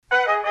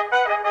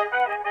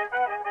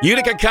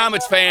Utica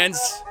Comets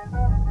fans,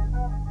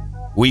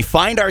 we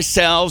find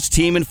ourselves,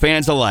 team and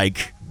fans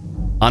alike,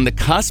 on the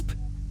cusp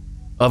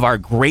of our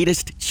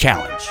greatest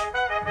challenge.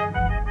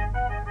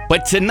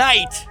 But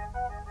tonight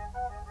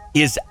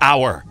is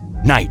our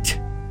night.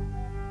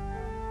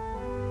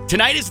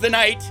 Tonight is the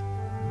night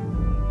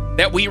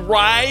that we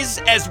rise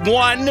as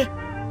one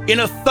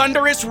in a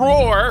thunderous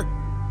roar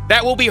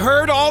that will be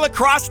heard all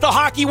across the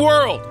hockey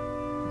world.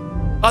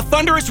 A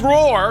thunderous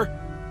roar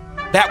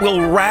that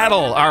will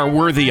rattle our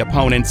worthy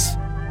opponents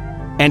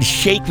and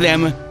shake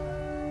them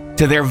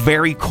to their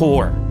very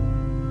core.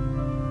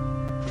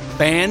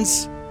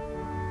 Fans,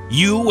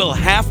 you will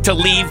have to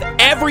leave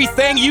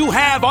everything you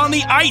have on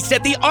the ice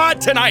at the odd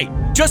tonight,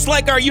 just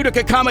like our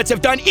Utica Comets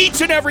have done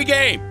each and every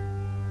game.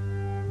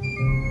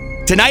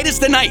 Tonight is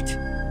the night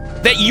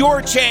that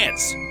your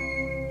chants,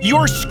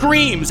 your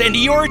screams, and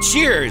your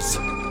cheers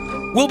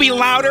will be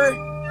louder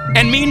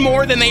and mean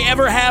more than they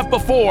ever have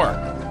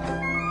before.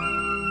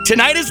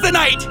 Tonight is the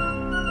night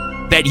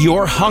that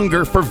your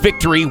hunger for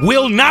victory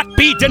will not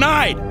be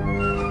denied.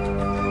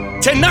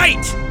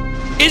 Tonight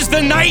is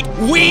the night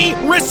we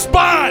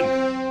respond.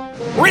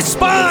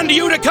 Respond,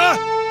 Utica!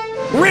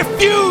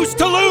 Refuse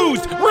to lose!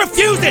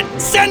 Refuse it!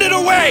 Send it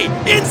away!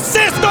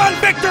 Insist on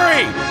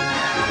victory!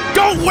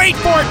 Don't wait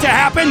for it to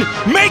happen!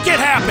 Make it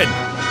happen!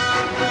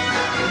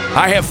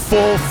 I have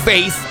full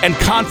faith and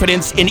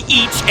confidence in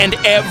each and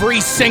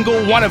every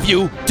single one of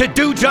you to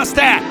do just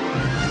that.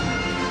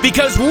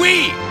 Because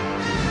we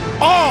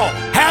all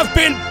have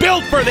been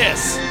built for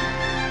this.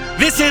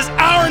 This is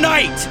our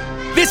night.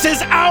 This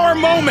is our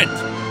moment.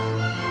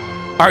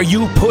 Are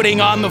you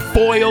putting on the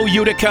foil,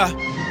 Utica?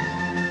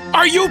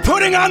 Are you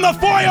putting on the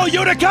foil,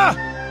 Utica?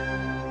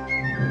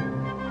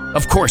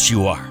 Of course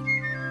you are.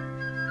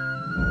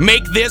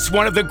 Make this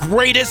one of the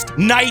greatest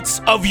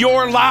nights of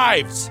your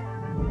lives.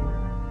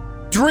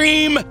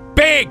 Dream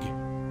big.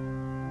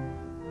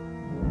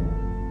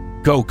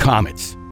 Go Comets.